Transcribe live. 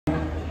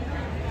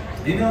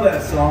You know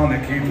that song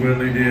that Keith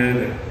Whitley did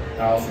that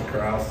Alison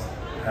Krauss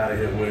had a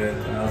hit with?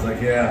 And I was like,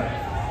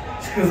 yeah.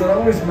 Because it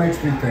always makes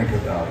me think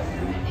about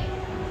you.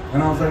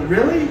 And I was like,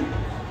 really?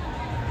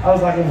 I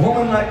was like, a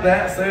woman like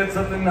that said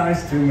something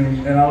nice to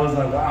me. And I was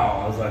like,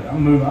 wow. I was like,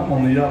 I'm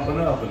on the up and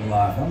up in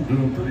life. I'm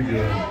doing pretty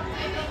good.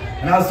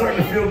 And I was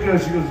starting to feel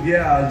good. She goes,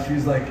 yeah. And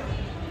she's like,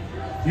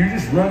 you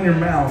just run your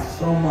mouth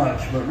so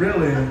much, but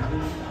really,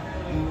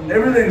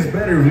 everything's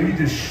better when you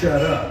just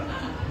shut up.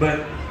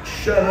 But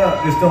shut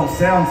up just don't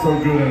sound so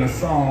good in a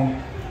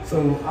song.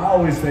 So I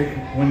always think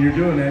when you're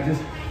doing that,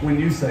 just when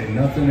you say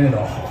nothing at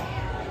all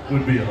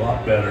would be a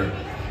lot better.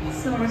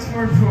 So much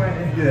more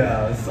poetic.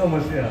 Yeah, so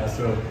much, yeah.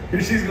 So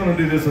here she's gonna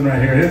do this one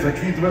right here. Here's a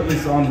Keith Whitley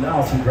song that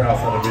Alison Krauss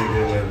had a big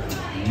hit with.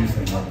 And you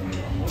say nothing at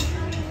all.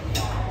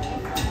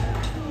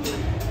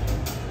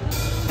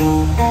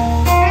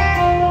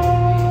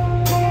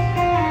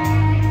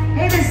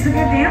 Hey, this is a good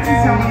dancing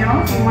song,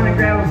 y'all. If you want to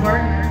grab a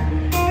partner,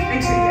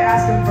 make sure you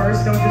ask them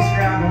first. Don't just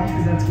grab them,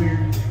 because that's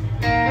weird.